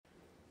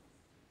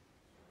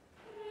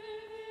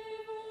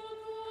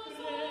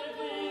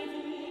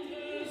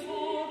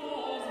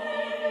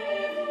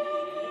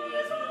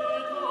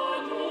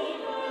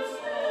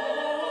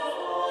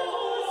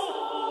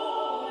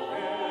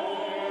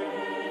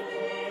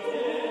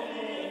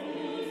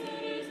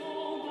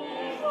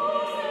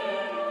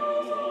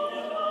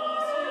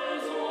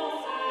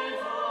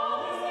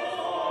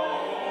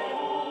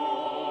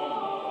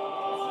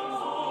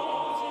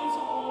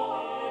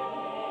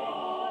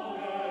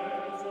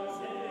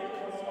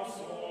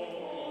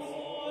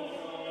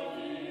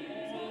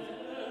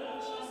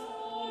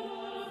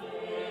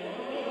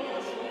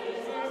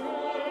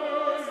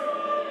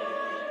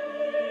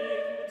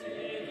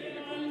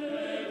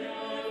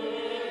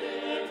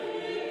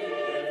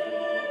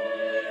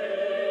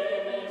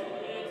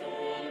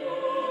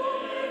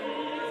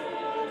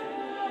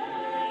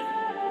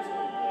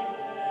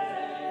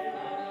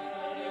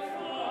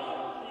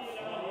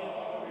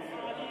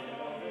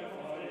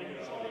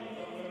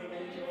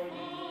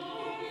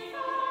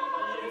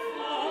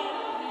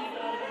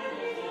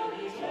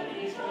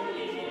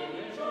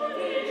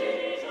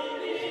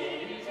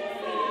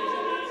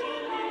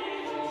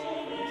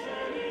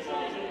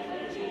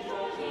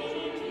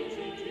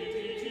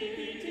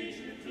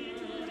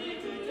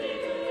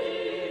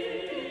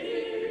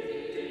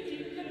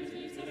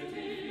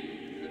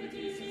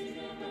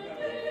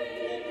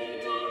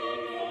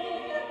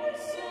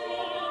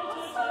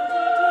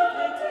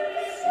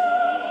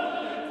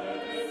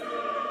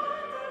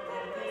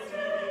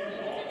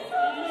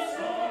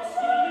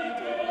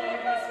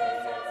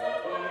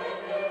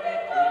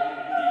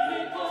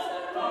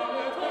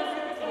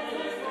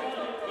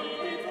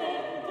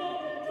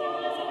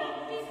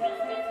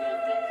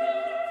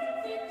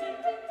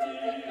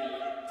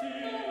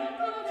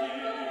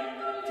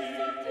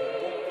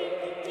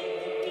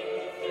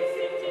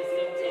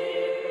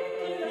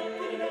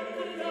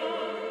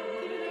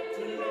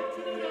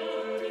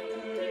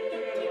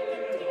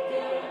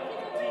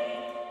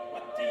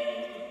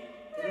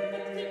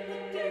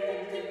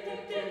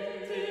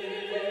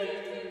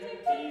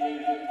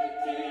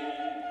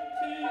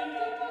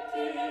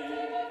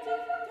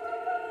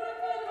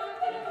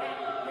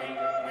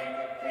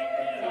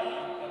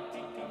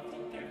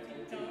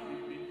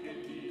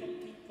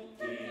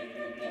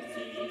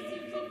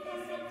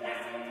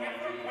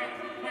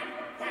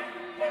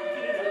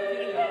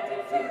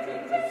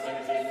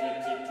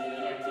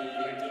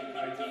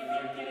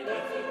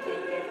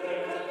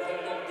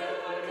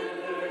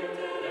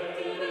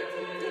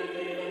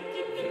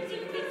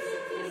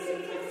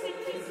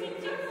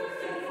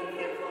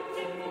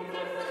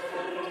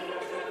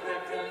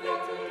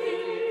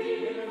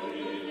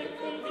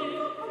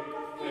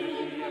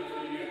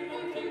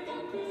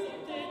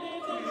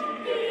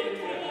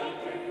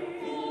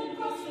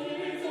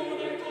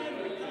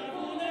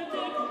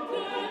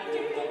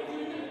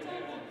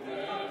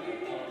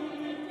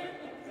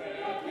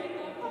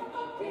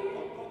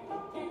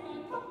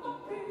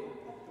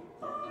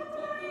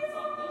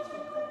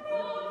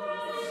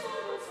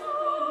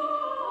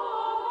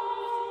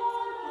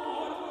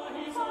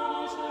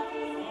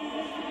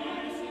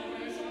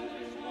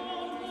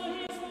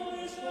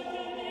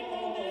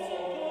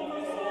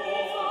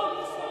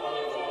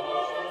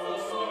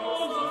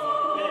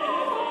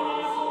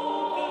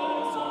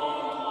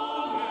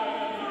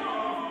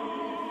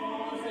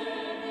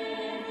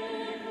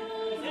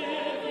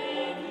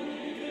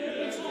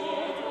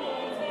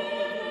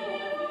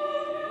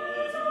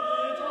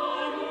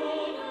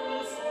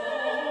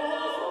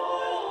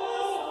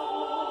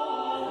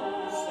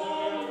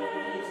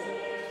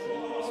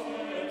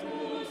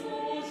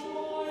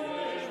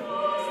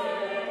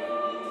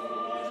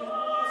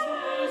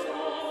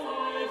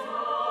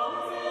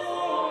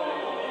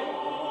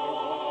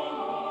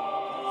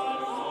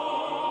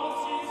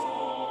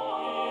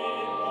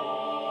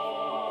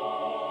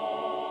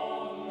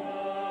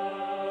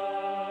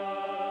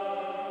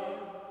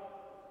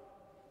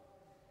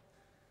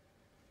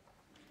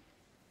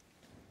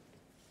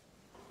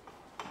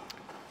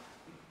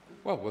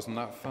Well, wasn't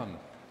that fun?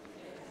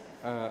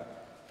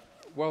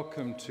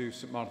 Welcome to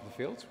St Martin the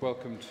Fields.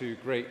 Welcome to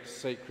Great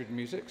Sacred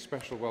Music.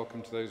 Special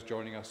welcome to those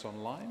joining us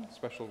online.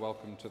 Special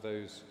welcome to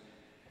those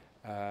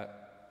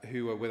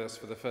who are with us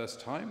for the first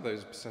time,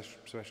 those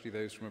especially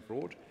those from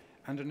abroad.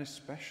 And an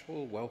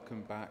especial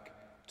welcome back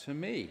to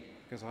me,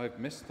 because I've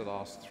missed the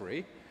last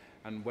three.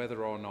 And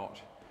whether or not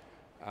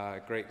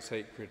Great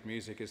Sacred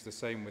Music is the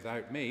same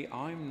without me,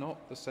 I'm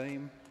not the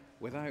same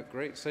without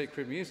Great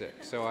Sacred Music.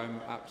 So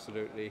I'm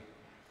absolutely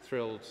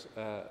thrilled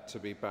to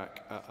be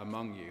back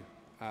among you.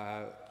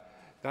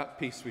 That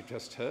piece we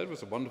just heard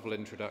was a wonderful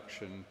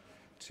introduction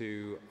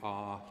to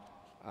our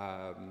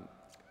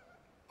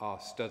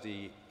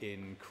study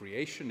in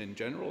creation in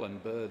general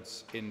and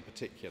birds in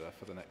particular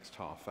for the next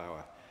half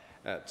hour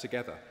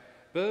together.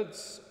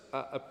 Birds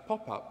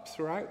pop up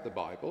throughout the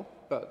Bible,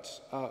 but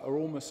are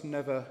almost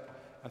never,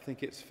 I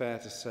think it's fair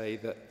to say,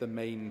 that the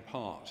main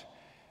part.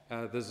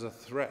 There's a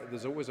threat,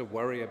 there's always a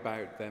worry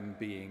about them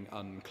being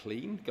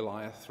unclean.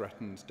 Goliath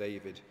threatened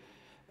David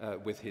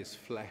with his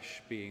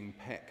flesh being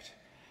pecked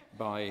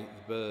by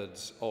the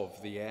birds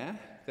of the air.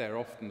 They're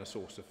often a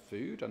source of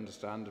food,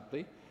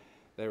 understandably.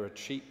 They're a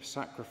cheap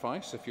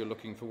sacrifice if you're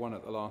looking for one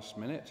at the last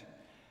minute.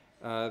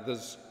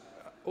 There's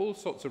all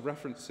sorts of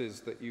references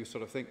that you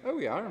sort of think, oh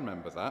yeah, I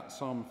remember that.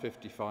 Psalm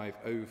 55,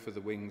 oh for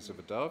the wings of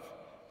a dove.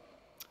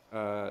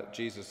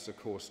 Jesus, of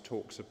course,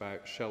 talks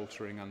about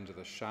sheltering under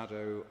the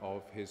shadow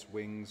of his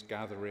wings,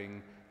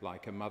 gathering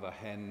like a mother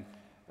hen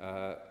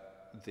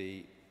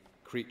the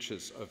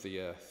creatures of the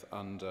earth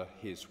under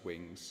his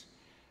wings.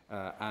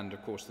 And,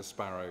 of course, the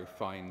sparrow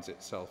finds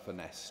itself a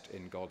nest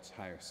in God's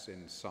house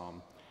in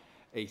Psalm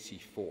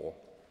 84.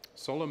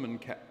 Solomon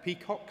kept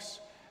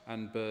peacocks,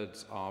 and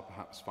birds are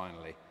perhaps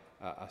finally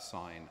a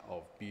sign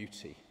of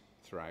beauty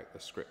throughout the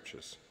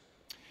scriptures.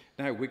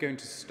 Now, we're going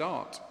to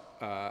start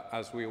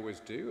as we always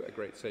do, a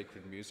Great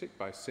Sacred Music,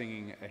 by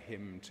singing a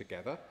hymn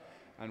together.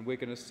 And we're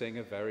going to sing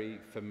a very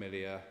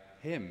familiar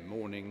hymn,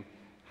 Morning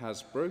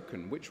Has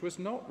Broken, which was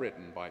not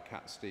written by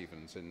Cat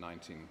Stevens in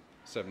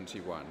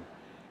 1971.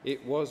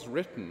 It was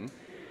written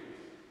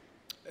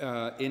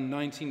in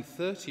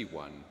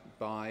 1931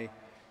 by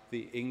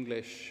the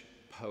English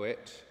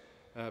poet,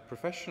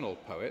 professional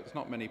poet. There's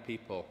not many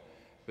people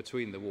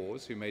between the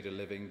wars who made a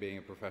living being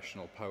a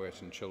professional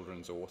poet and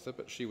children's author,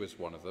 but she was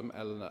one of them,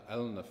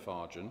 Eleanor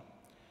Fargen.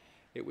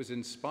 It was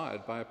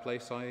inspired by a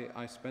place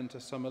I spent a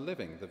summer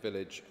living, the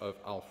village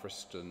of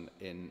Alfriston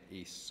in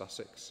East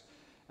Sussex,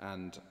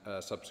 and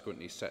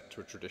subsequently set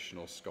to a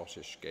traditional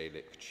Scottish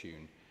Gaelic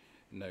tune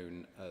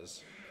known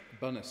as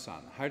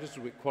Bunnasan. How does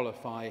it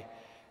qualify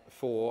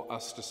for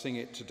us to sing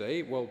it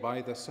today? Well,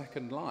 by the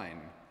second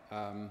line.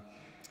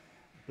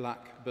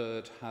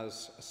 Blackbird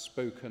has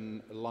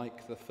spoken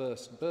like the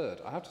first bird.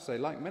 I have to say,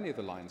 like many of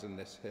the lines in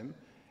this hymn,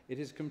 it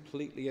is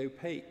completely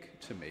opaque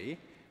to me.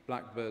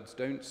 Blackbirds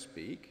don't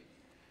speak,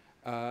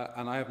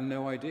 and I have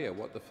no idea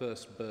what the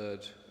first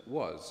bird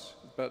was.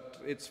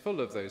 But it's full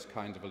of those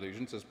kinds of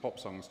allusions, as pop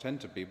songs tend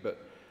to be, but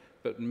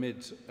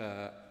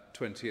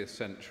mid-20th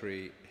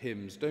century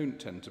hymns don't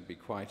tend to be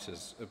quite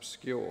as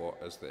obscure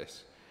as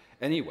this.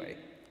 Anyway,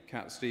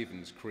 Cat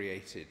Stevens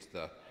created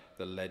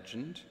the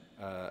legend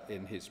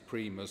in his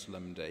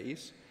pre-Muslim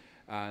days,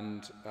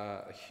 and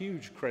a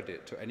huge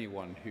credit to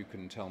anyone who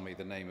can tell me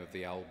the name of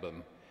the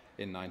album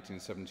in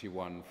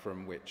 1971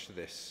 from which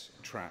this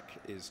track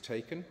is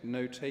taken.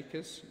 No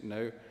takers?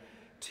 No.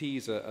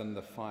 Teaser and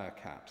the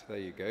Firecat. There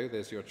you go.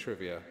 There's your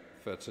trivia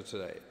for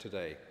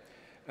today.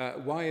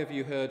 Why have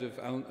you heard of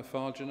Eleanor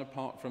Fargen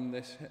apart from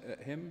this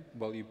hymn?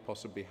 Well, you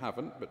possibly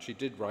haven't, but she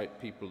did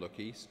write People Look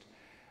East.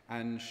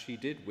 And she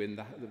did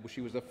win,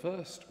 she was the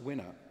first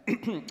winner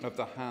of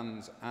the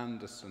Hans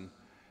Andersen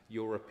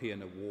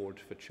European Award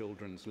for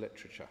Children's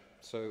Literature,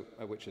 so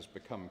which has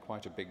become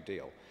quite a big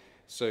deal.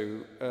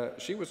 So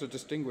she was a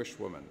distinguished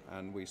woman,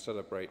 and we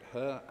celebrate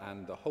her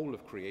and the whole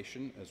of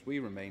creation as we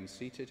remain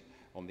seated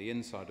on the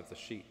inside of the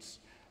sheets.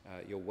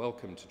 You're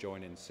welcome to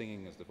join in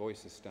singing as the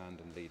voices stand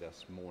and lead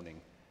us. Morning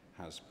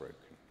Has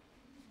Broken.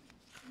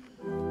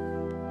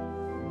 Praise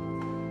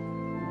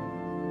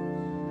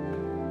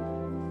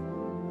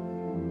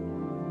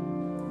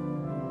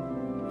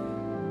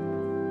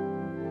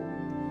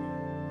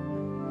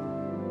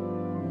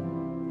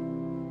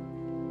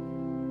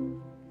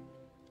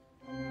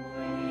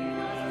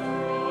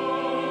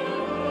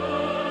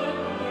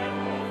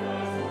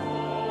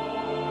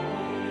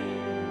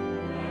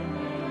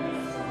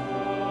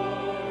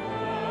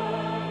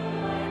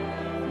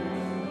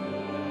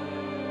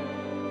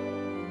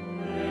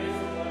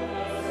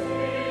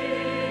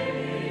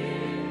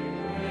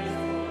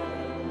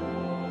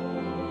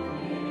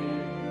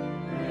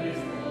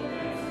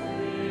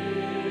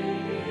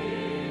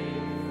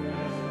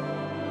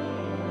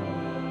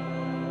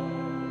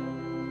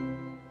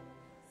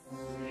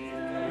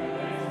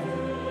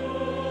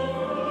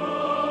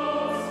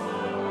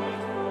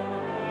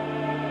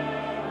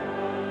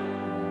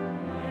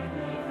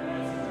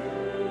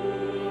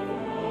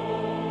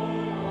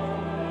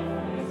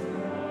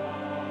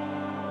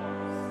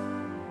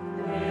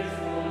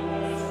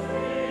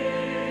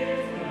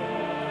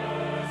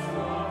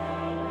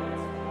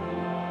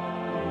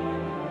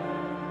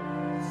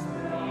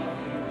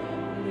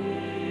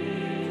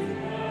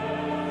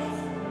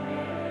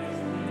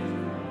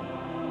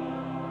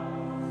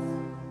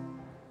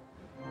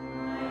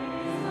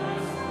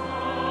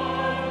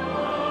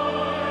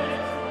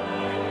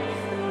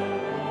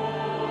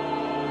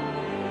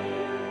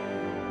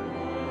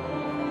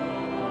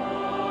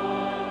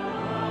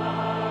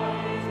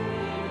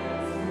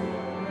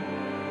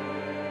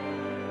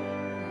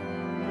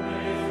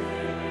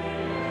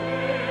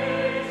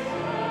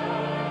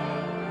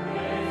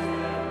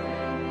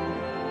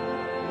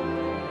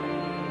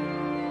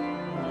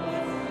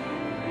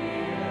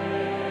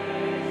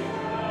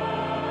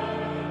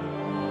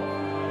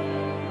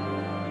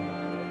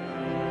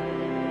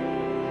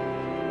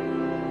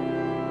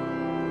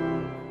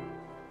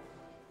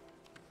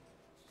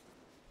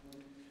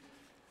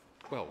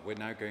well, we're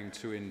now going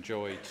to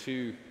enjoy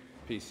two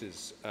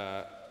pieces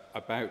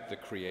about the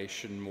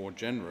creation more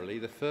generally.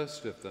 The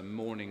first of them,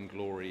 Morning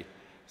Glory,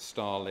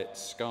 Starlit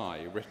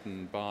Sky,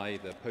 written by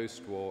the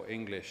post-war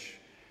English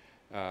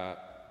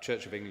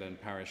Church of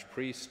England parish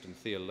priest and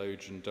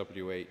theologian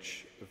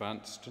W.H.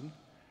 Vanston.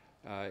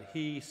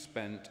 He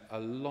spent a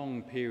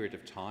long period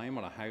of time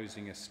on a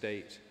housing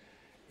estate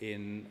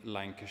in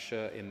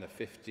Lancashire in the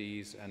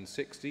 50s and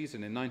 60s,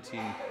 and in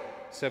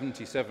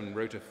 1977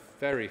 wrote a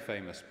very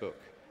famous book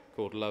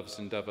called Love's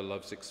Endeavour,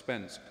 Love's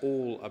Expense,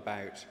 all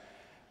about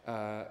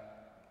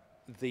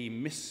the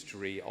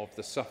mystery of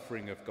the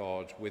suffering of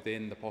God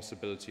within the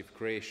possibility of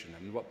creation.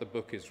 And what the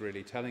book is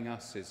really telling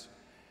us is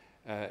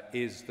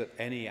that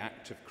any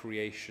act of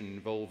creation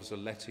involves a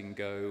letting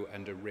go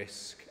and a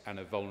risk and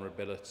a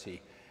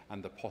vulnerability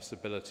and the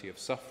possibility of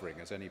suffering,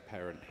 as any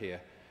parent here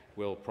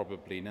will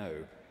probably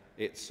know.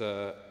 It's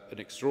an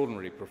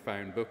extraordinarily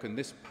profound book, and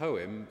this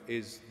poem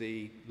is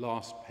the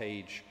last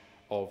page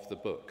of the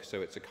book, so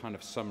it's a kind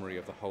of summary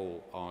of the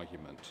whole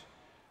argument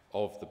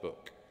of the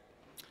book.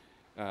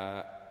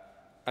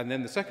 And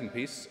then the second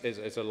piece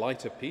is a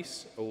lighter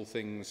piece, All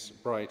Things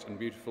Bright and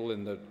Beautiful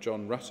in the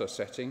John Rutter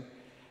setting.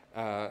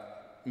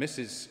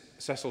 Mrs.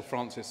 Cecil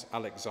Frances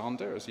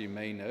Alexander, as you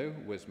may know,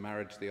 was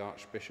married to the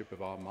Archbishop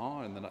of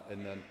Armagh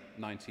in the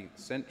 19th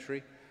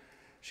century.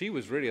 She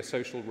was really a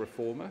social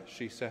reformer.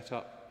 She set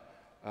up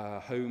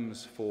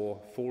homes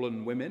for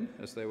fallen women,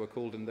 as they were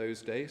called in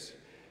those days.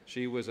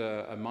 She was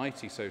a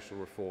mighty social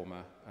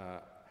reformer,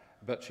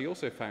 but she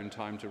also found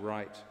time to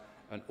write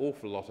an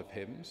awful lot of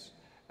hymns.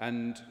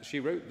 And she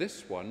wrote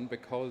this one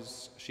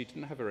because she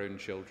didn't have her own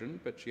children,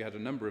 but she had a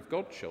number of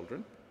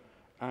godchildren,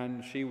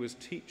 and she was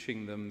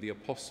teaching them the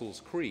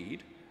Apostles'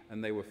 Creed,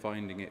 and they were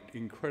finding it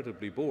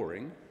incredibly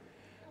boring.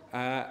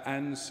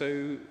 And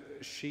so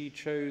she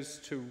chose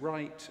to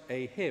write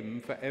a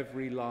hymn for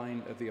every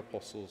line of the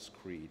Apostles'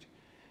 Creed.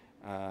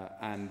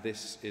 And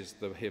this is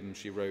the hymn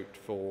she wrote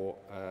for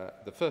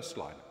the first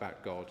line,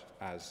 about God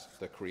as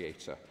the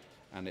Creator.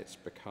 And it's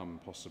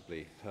become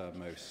possibly her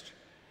most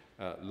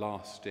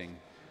lasting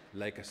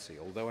legacy,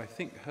 although I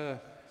think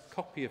her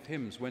copy of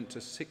hymns went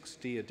to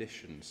 60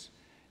 editions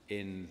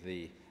in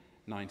the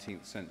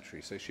 19th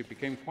century. So she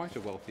became quite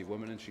a wealthy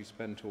woman, and she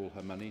spent all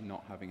her money,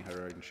 not having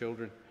her own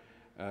children,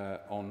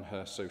 on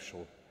her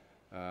social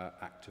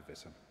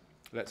activism.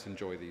 Let's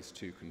enjoy these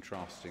two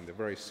contrasting, the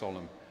very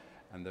solemn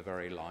and the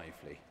very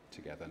lively,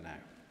 together now.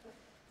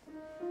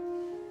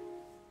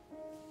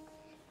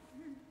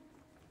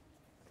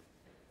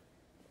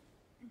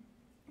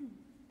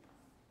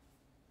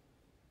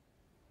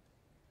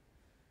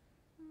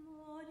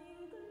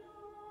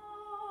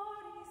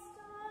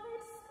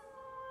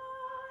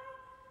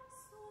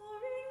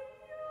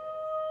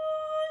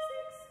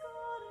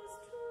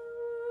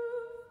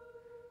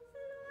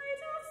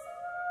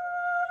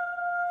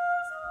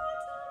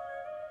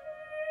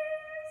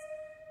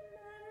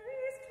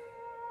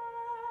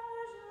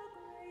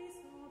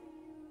 Grace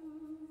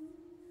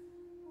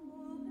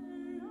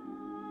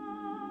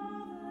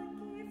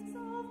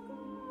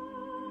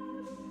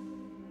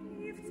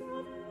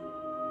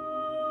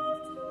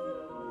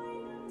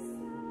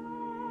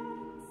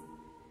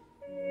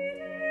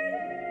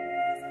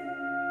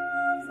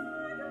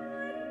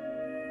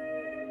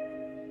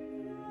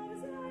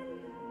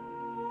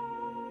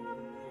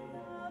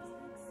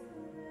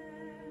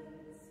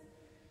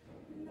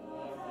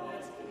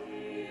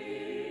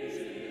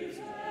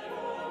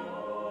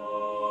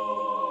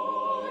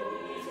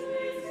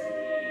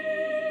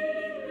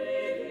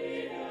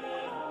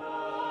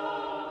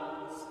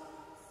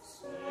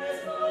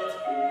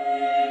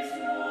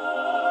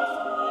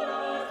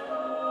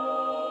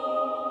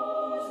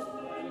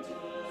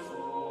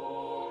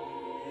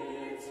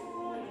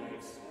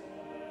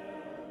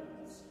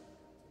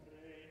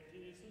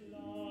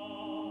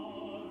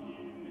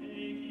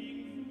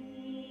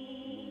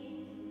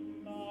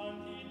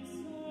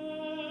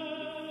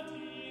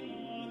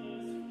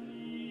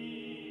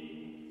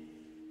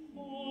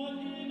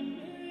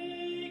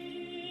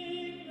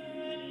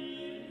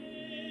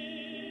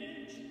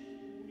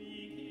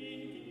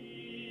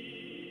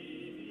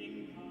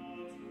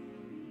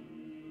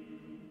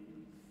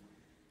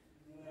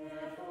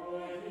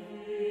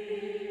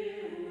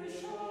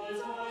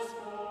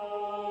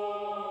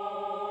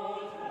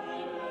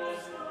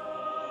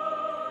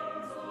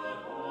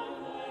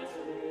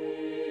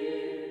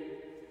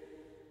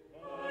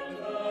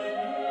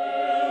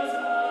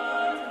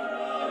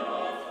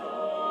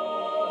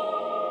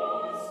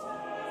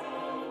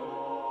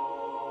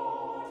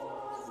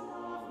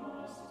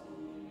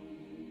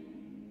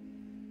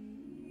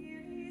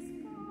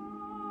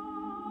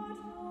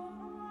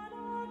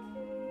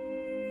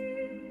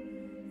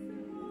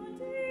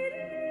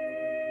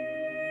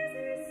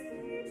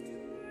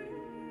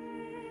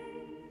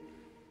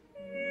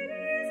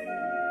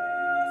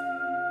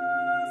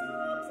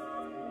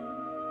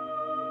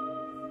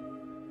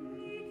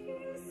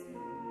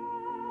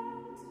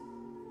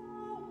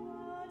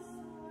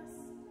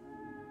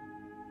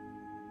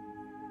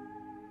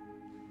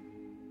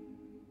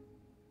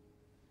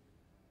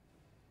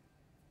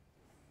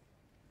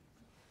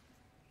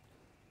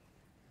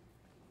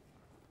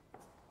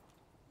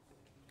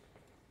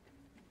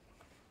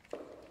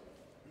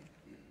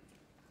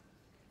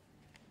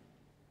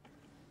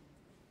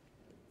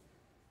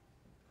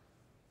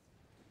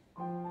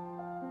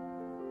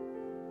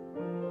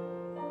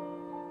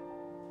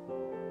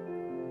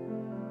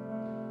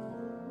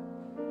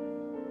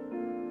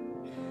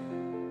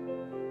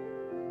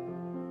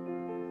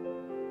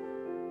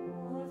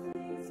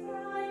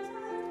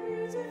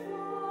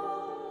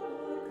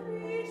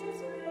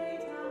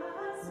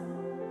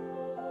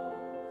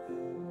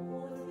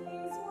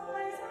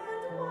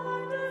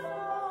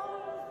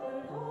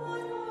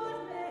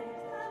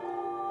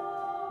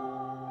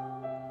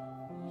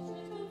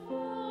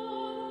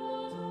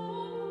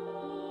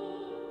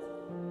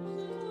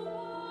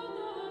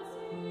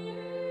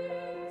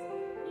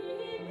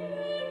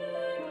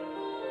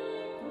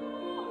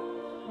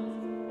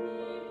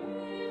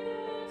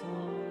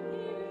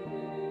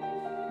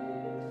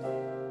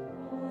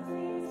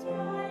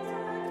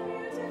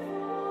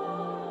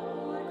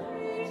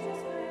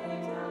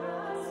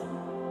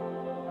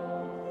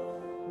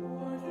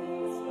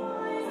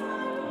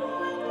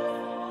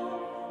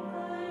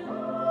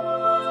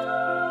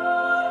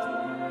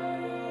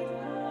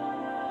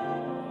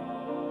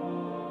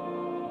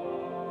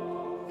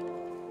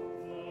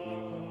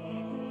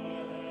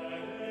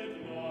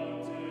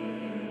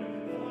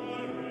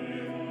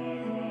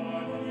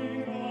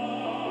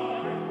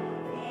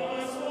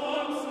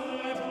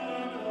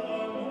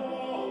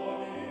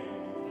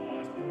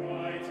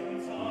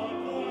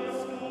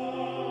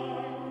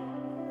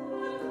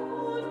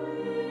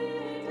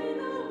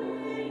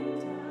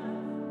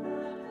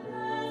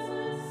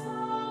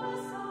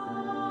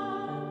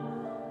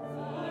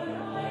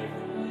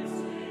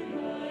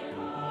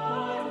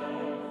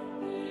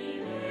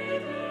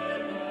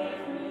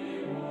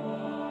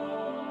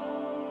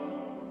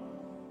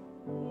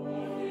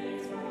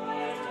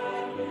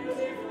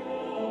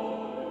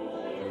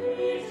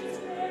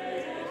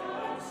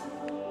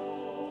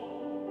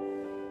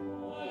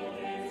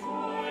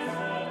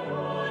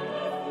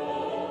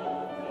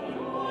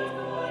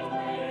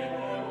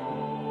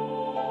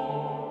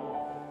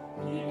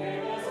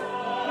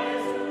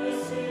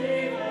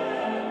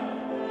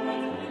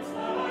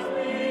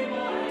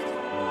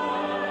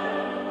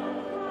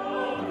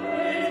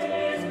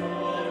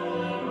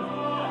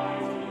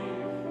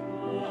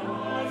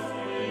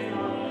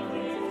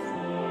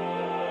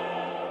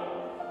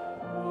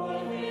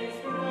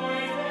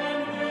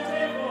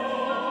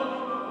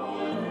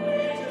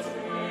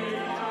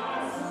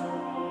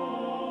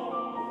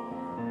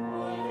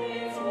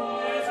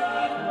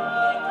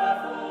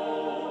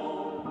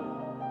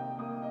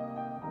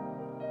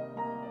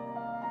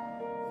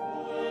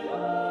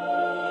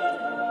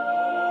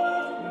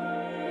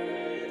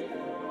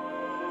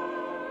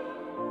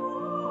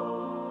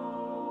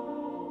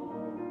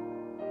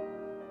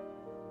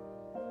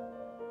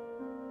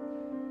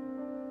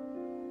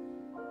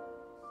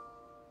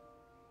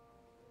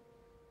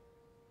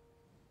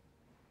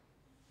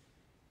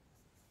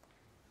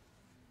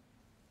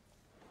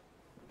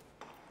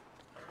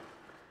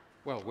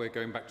Well, we're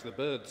going back to the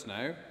birds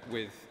now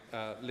with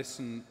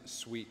Listen,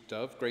 Sweet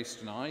Dove.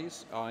 Grayston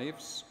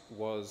Ives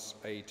was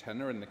a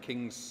tenor in the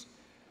King's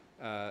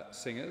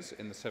Singers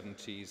in the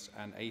 70s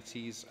and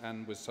 80s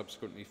and was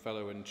subsequently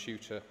fellow and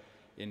tutor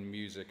in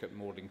music at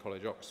Magdalen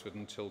College, Oxford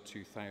until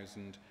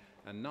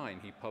 2009.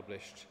 He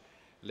published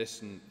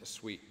Listen,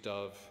 Sweet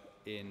Dove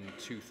in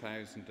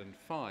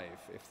 2005.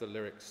 If the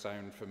lyrics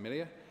sound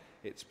familiar,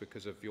 it's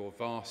because of your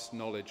vast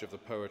knowledge of the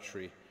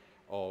poetry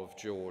of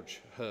George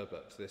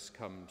Herbert. This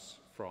comes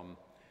from,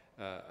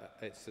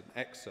 it's an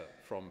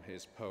excerpt from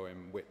his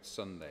poem Whit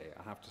Sunday.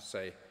 I have to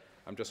say,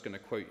 I'm just going to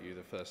quote you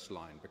the first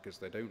line because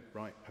they don't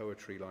write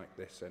poetry like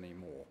this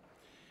anymore.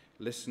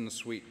 Listen,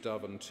 sweet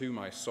dove, unto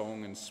my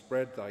song, and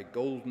spread thy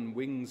golden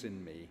wings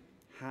in me,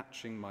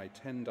 hatching my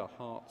tender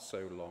heart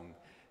so long,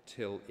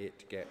 till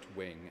it get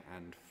wing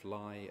and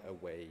fly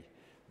away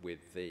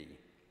with thee.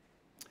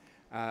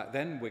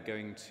 Then we're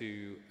going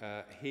to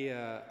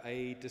hear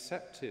a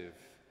deceptive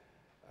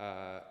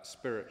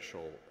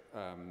spiritual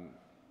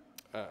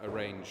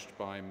arranged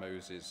by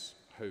Moses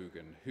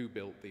Hogan, Who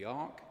Built the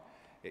Ark.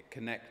 It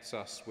connects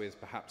us with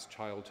perhaps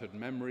childhood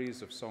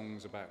memories of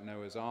songs about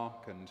Noah's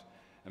Ark and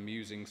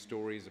amusing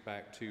stories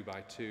about 2 by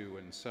 2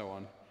 and so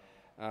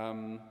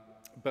on.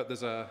 But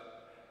there's a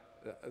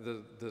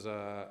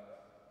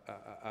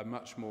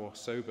much more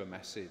sober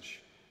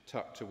message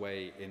tucked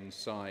away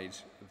inside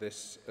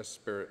this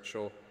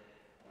spiritual,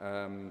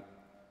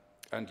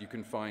 and you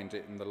can find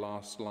it in the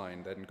last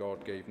line. Then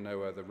God gave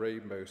Noah the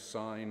rainbow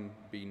sign,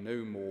 be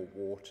no more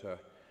water,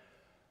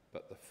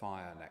 but the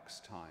fire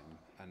next time.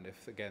 And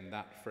if, again,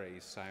 that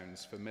phrase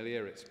sounds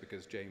familiar, it's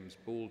because James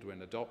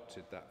Baldwin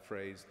adopted that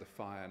phrase, the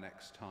fire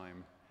next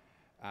time,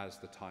 as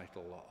the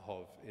title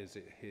of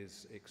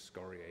his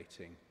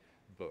excoriating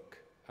book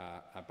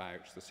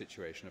about the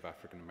situation of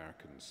African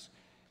Americans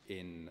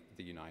in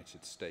the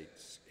United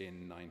States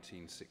in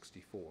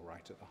 1964,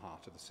 right at the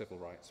heart of the civil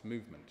rights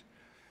movement.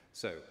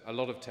 So a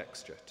lot of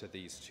texture to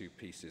these two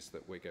pieces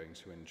that we're going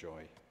to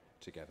enjoy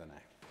together now.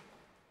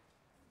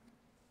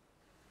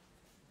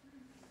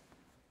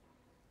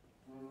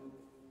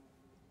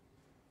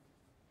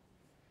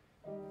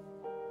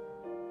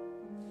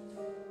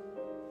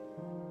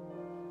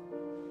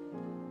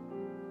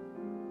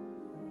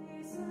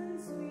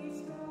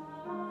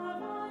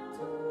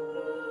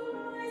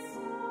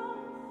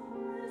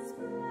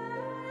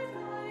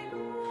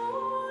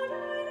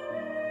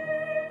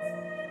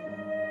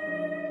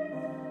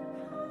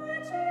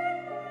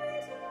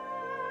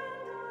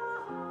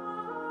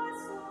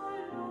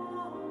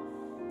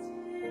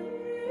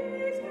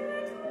 Till it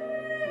get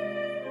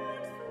wind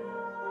and fly.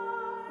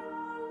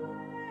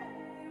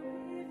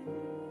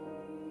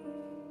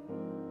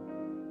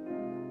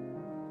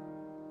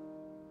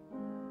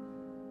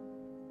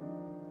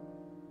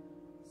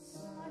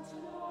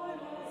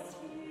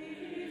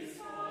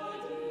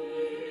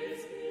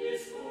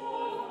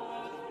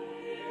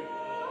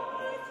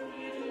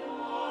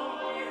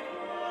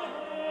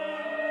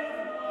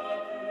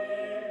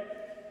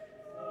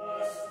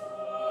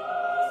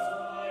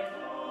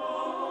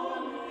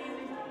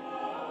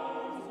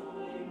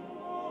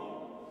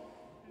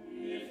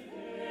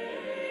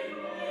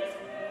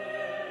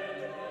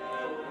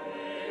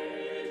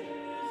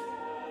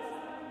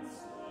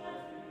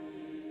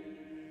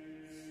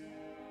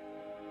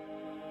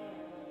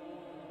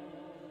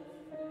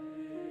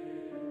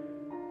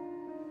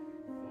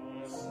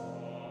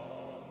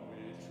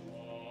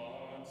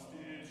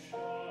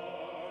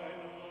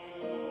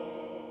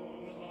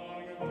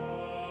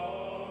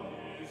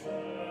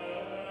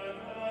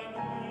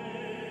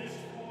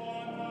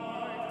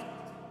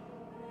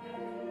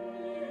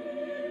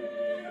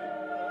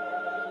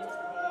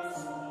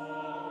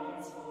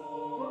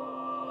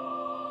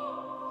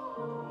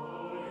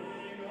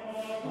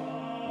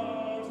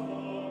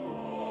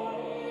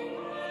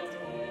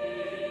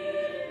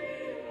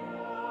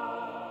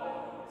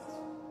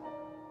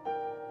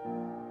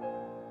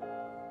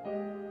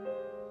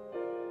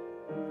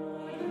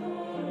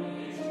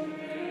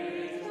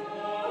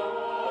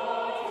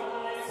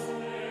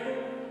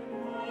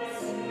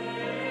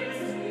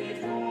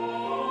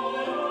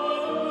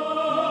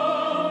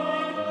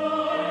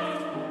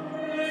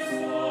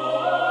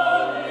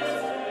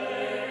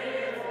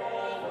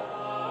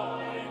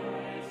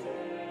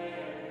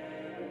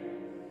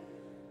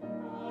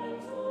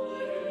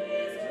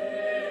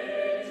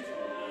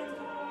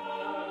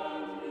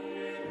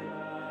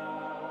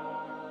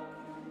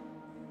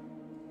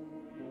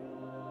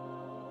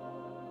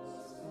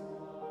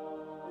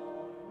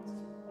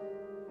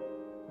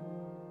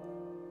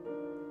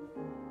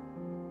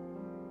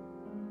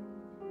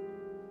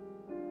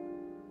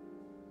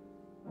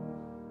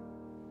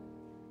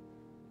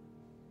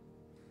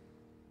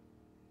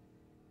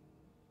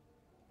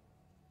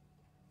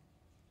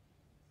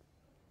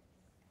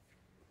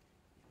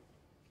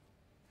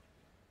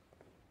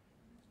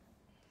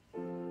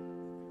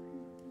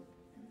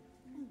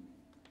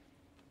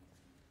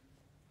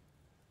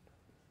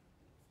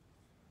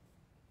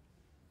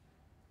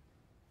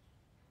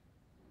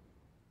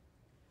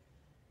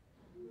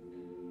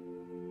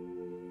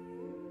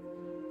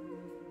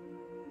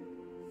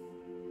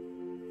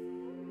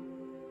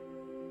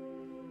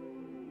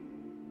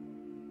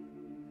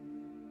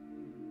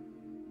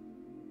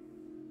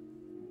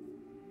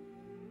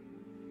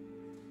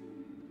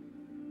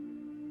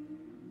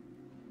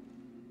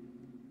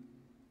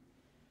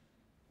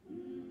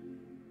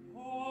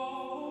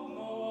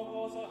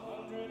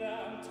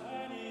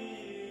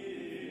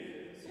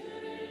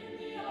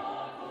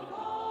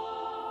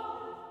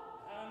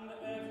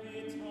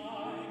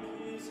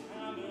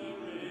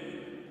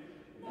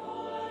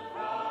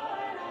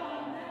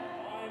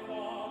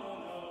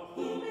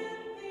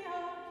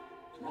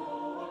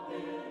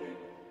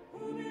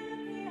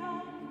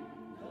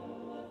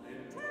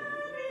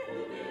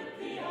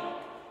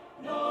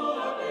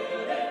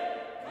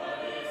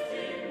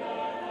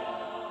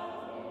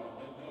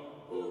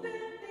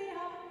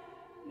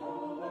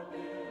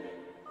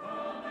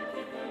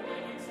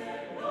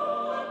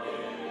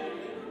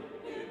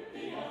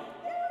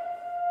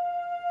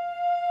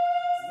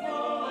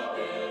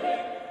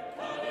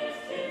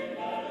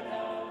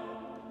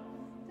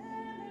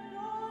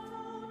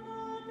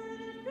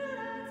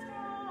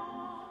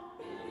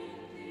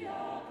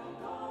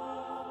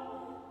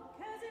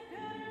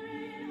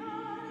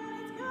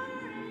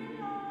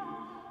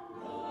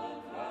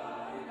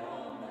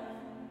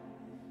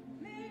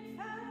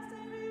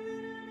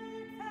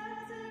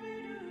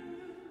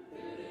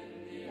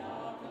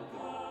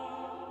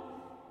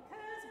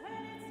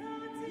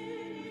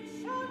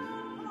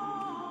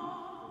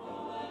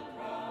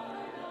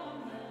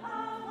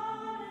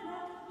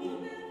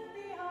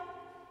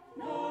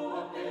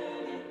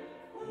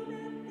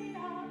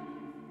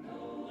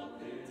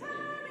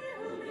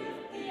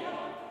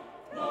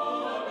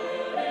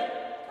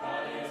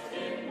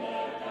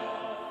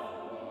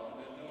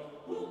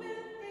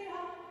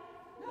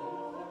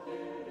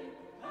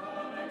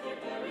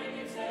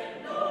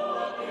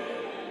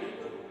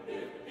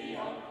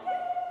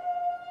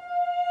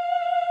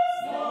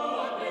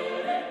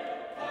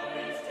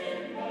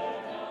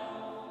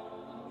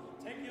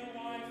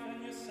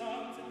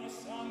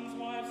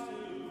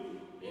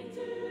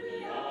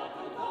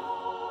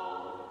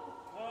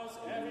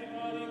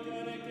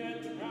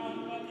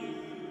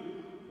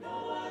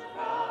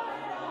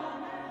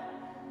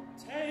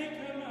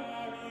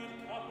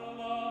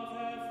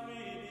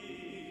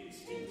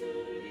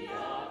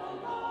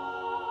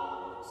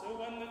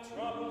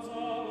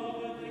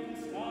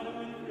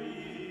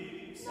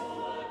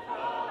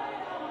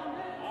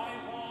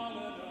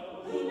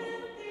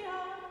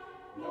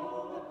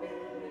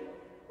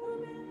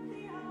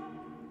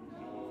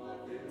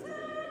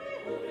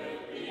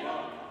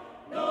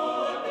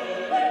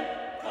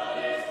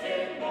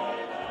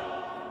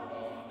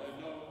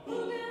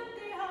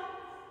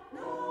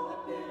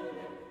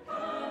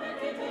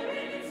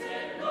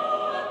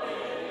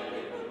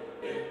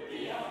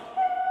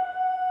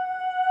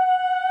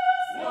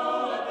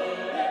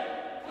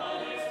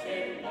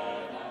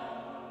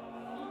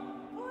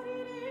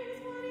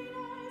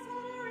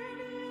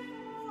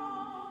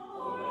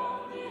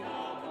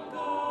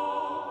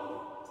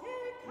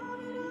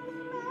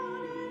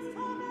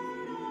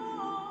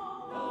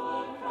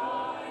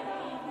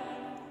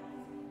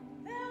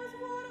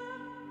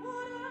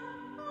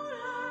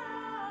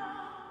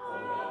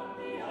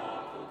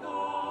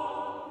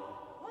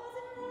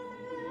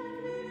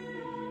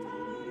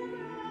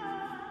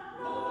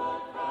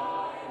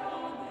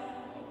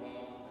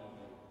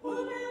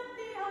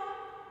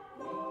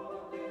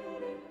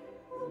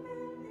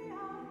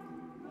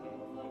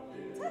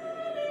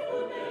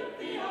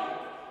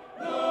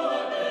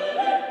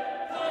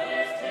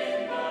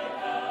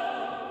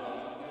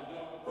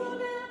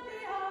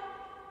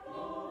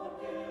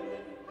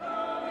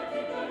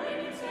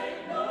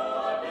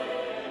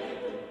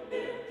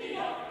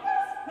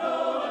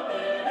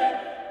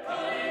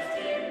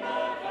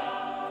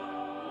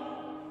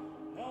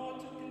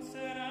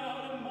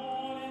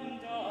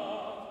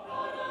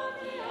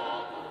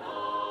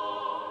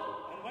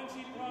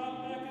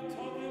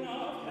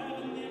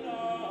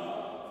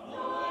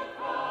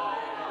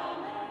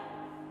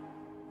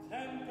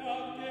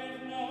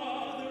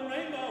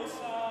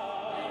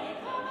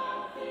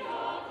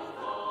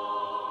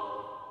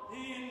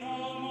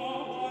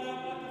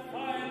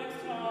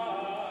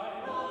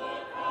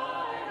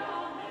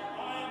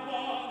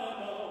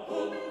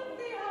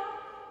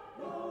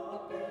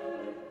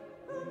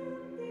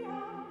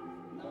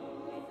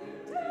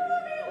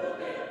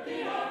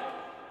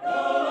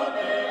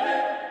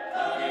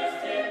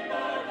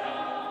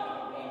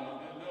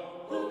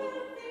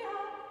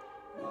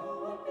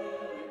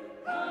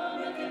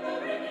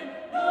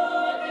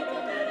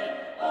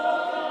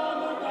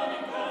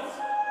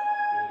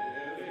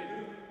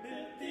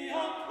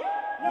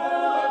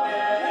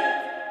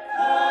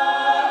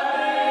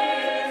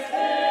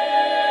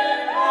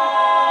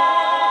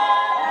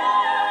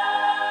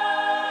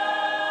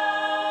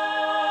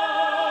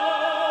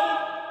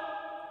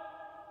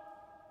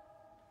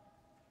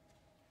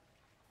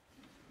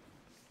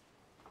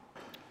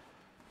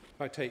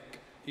 If I take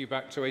you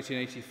back to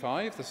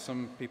 1885, there's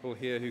some people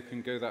here who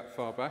can go that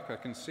far back, I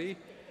can see.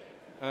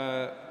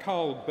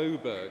 Karl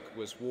Boberg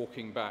was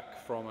walking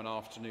back from an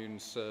afternoon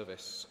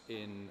service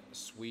in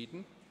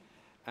Sweden,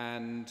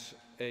 and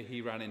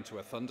he ran into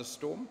a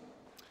thunderstorm.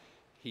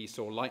 He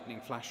saw lightning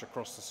flash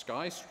across the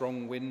sky,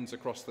 strong winds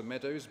across the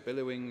meadows,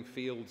 billowing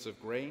fields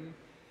of grain.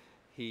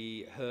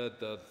 He heard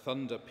the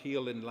thunder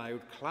peal in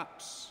loud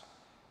claps.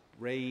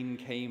 Rain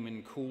came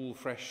in cool,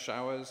 fresh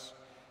showers.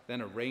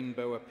 Then a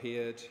rainbow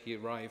appeared. He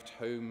arrived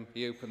home.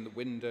 He opened the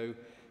window.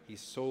 He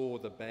saw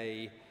the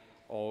bay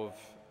of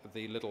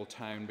the little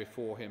town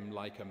before him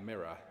like a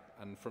mirror.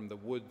 And from the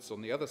woods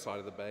on the other side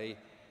of the bay,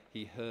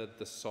 he heard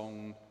the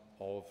song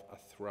of a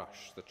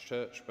thrush. The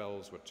church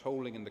bells were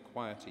tolling in the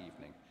quiet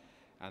evening.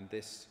 And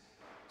this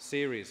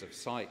series of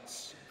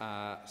sights,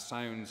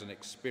 sounds, and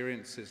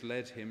experiences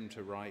led him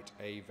to write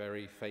a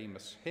very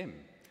famous hymn,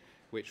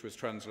 which was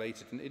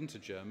translated into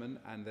German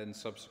and then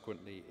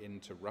subsequently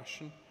into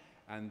Russian,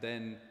 and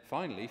then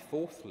finally,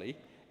 fourthly,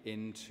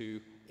 into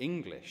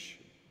English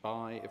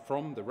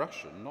from the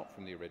Russian, not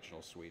from the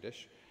original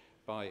Swedish,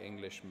 by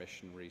English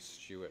missionary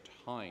Stuart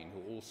Hine,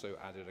 who also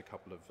added a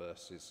couple of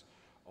verses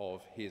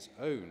of his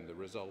own, the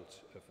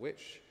result of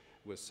which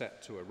was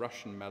set to a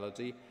Russian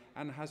melody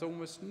and has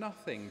almost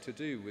nothing to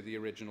do with the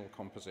original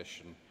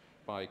composition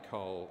by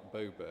Karl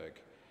Boberg.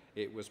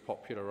 It was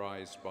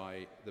popularized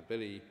by the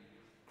Billy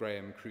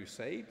Graham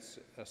Crusades.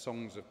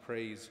 Songs of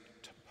Praise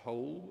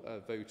poll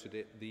voted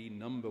it the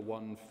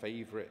 #1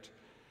 favorite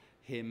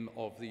hymn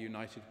of the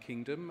United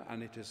Kingdom,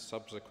 and it has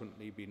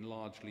subsequently been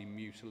largely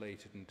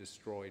mutilated and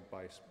destroyed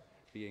by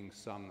being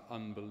sung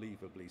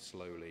unbelievably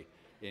slowly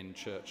in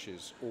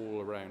churches all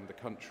around the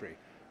country.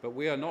 But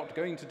we are not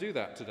going to do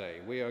that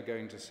today. We are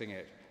going to sing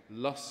it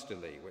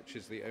lustily, which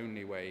is the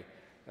only way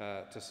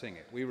to sing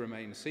it. We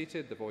remain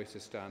seated, the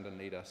voices stand and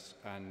lead us,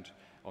 and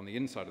on the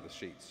inside of the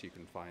sheets you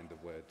can find the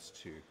words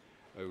to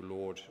O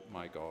Lord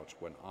my God,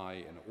 when I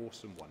in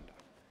awesome wonder.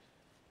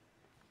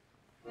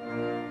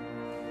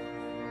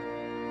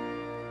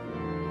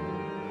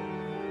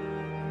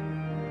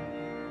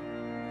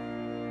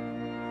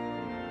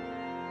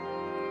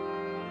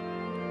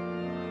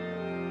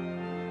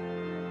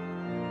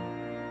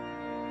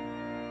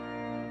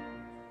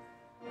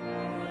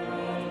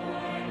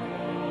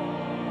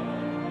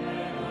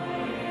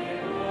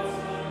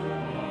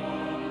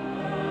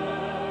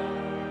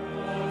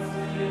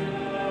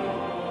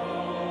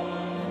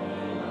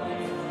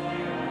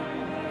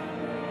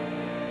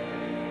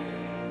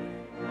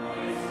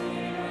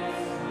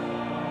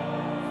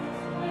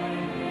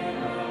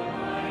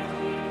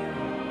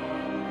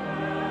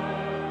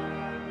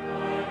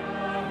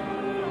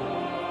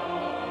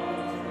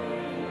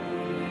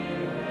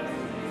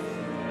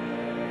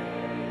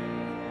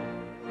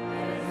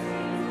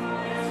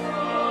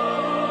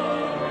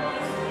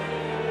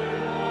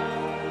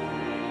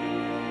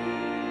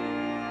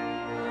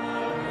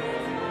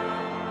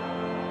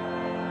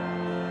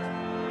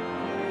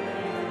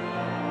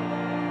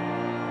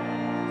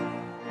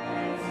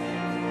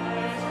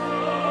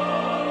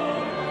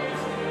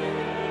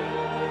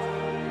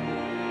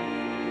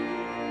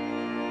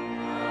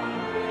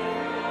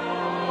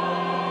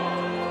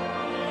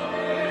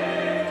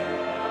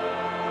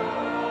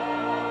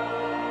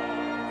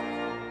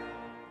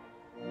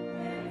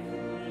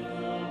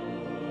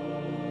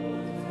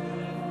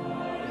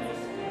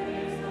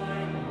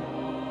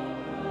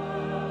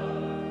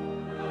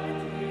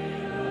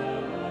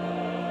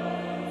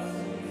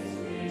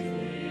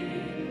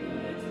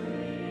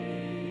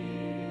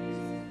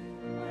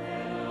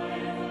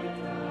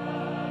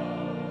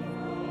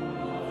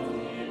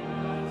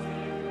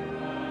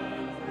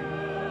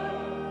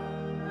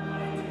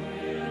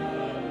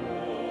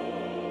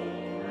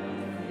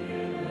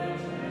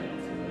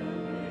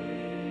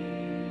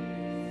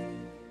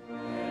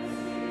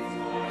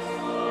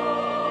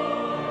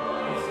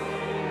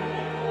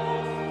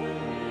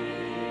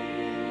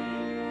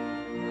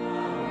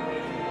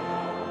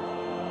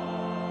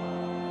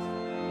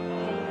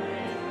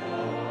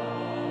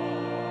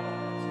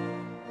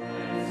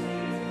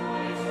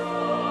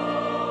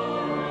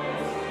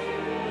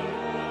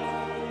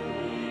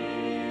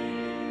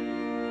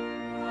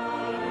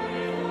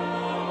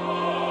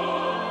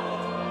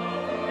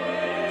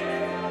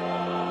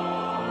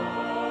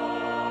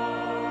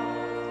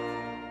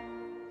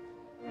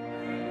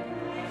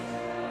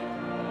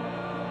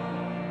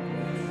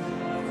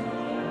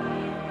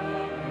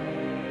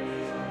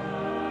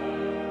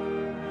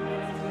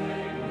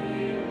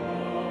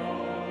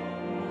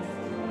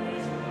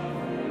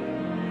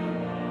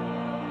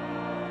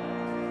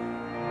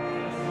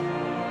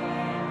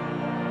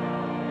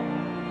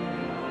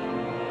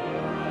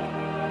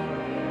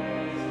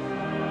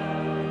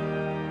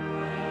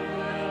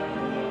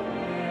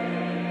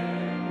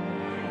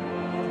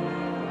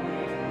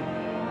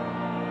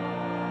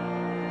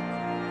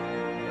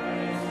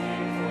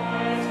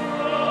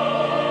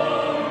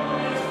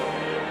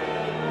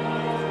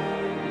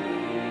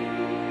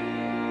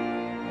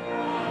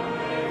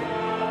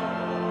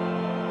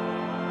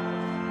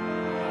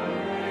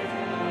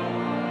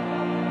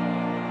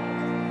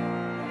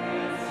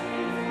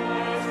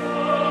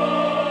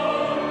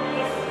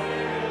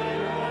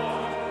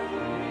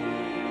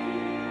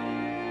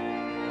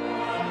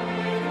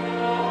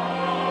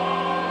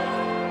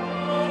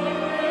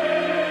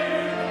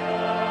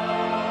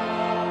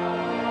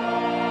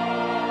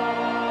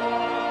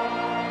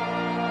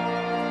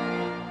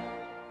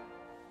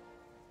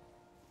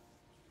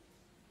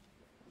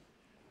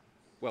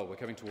 well, we're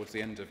coming towards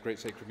the end of Great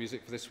Sacred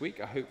Music for this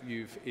week. I hope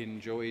you've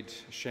enjoyed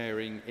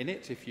sharing in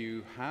it. If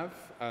you have,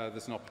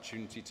 there's an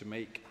opportunity to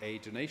make a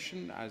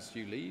donation as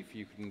you leave.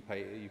 You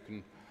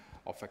can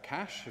offer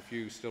cash if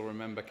you still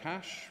remember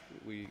cash.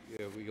 We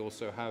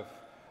also have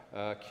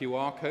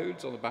QR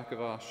codes on the back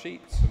of our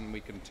sheets, and we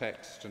can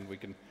text and we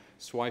can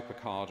swipe a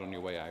card on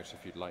your way out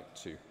if you'd like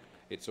to.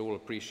 It's all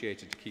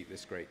appreciated to keep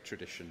this great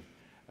tradition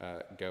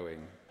going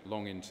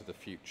long into the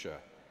future.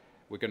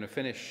 We're going to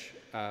finish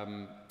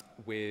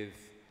with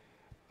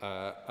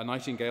a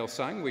nightingale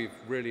sang. We've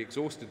really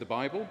exhausted the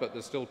Bible, but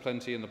there's still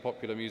plenty in the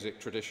popular music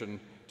tradition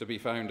to be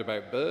found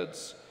about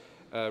birds.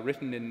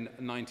 Written in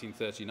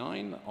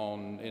 1939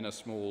 in a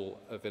small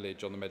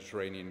village on the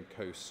Mediterranean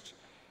coast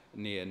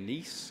near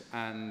Nice,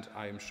 and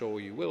I am sure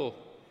you will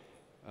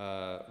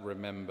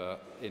remember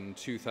in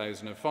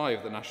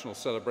 2005 the national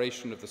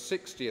celebration of the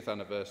 60th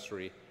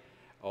anniversary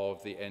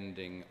of the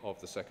ending of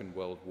the Second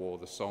World War.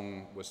 The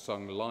song was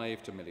sung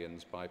live to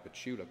millions by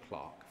Petula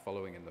Clark,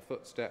 following in the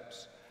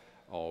footsteps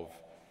of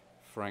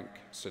Frank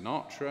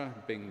Sinatra,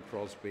 Bing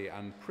Crosby,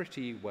 and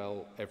pretty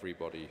well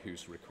everybody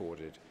who's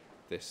recorded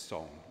this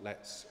song.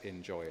 Let's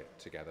enjoy it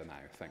together now.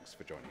 Thanks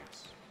for joining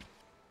us.